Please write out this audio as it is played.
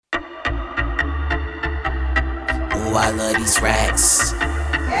Ooh, I love these racks.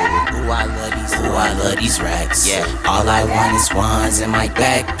 Ooh, I love these racks. Yeah, all I want is ones in my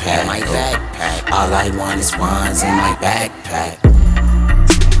backpack. All I want is ones in my backpack.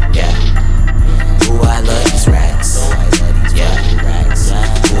 Yeah. Ooh, I love these racks. Yeah.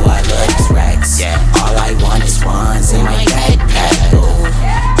 Ooh, I love these racks. Yeah. All I want is ones in my backpack. Ooh,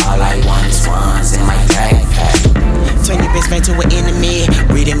 all I want is ones in my backpack. Turn your best friend to an enemy.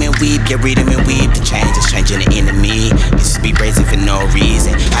 Read him and weep, yeah, read him and weep. The change is changing the enemy. Used to be brazy for no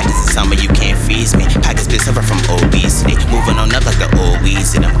reason. I just in summer, you can't freeze me. Pockets been suffer from obesity. Moving on up like the old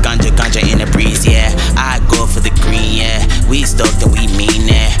weeds. And I'm ganja in the breeze, yeah. I go for the green, yeah. We stoked and we mean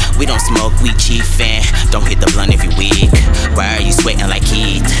that. We don't smoke, we chiefin'. Don't hit the blunt if you weak. Why are you sweating like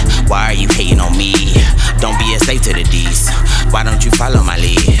heat? Why are you hating on me? Don't be a slave to the D's. Why don't you follow my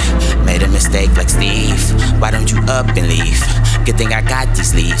lead? Made a mistake like Steve. Why don't you up and leave? Good thing I got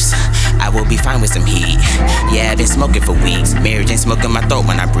these leaves. I will be fine with some heat. Yeah, I've been smoking for weeks. Mary Jane smoking my throat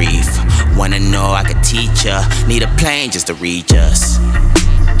when I breathe. Wanna know I could teach ya. Need a plane just to reach us.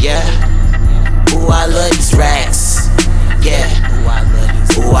 Yeah. Ooh, I love these racks. Yeah.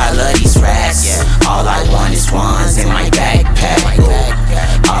 Ooh, I love these racks. Yeah. All I want is ones in my backpack. Ooh.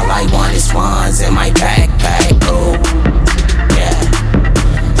 All I want is ones in my backpack. Ooh. Yeah.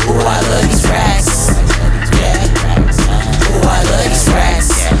 Ooh, I love these racks. Yeah. Ooh, I love these racks.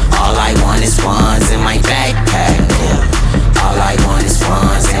 All I want is ones in my backpack. Ooh. All I want is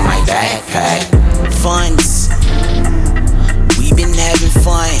ones in my backpack. Funds. We been having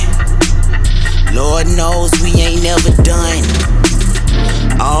fun. Lord knows we ain't never done.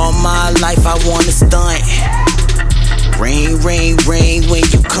 All my life I wanna stunt. Ring, ring, ring when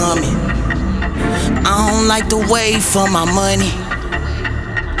you coming. I don't like to wait for my money.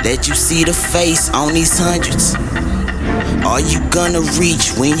 Let you see the face on these hundreds. Are you gonna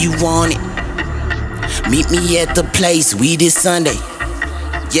reach when you want it? Meet me at the place, we this Sunday.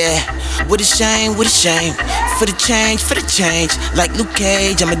 Yeah, what a shame, what a shame. For the change, like Luke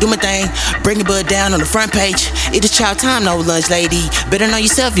Cage, I'ma do my thing. Bring the bud down on the front page. It is child time, no lunch, lady. Better know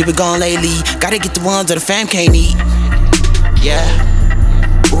yourself, you been gone lately. Gotta get the ones that the fam can't eat. Yeah.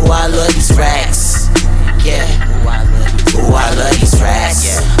 Ooh, I love these racks. Yeah. Ooh, I love these racks.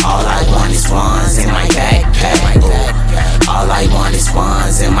 Yeah. All I want is ones in my backpack. Ooh. All I want is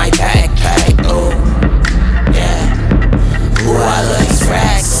ones in my backpack. Ooh. Yeah. Ooh, I love these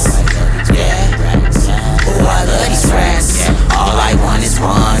racks. Yeah. Ooh, I love these racks. All I want is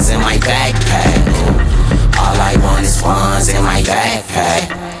ones in my backpack. Ooh. All I want is ones in my backpack.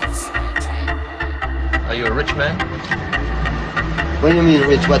 Are you a rich man? When you mean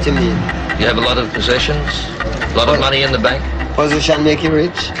rich, what you mean? You have a lot of possessions? A lot of money in the bank? Position make you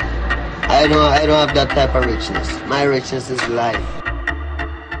rich? I don't have that type of richness. My richness is life.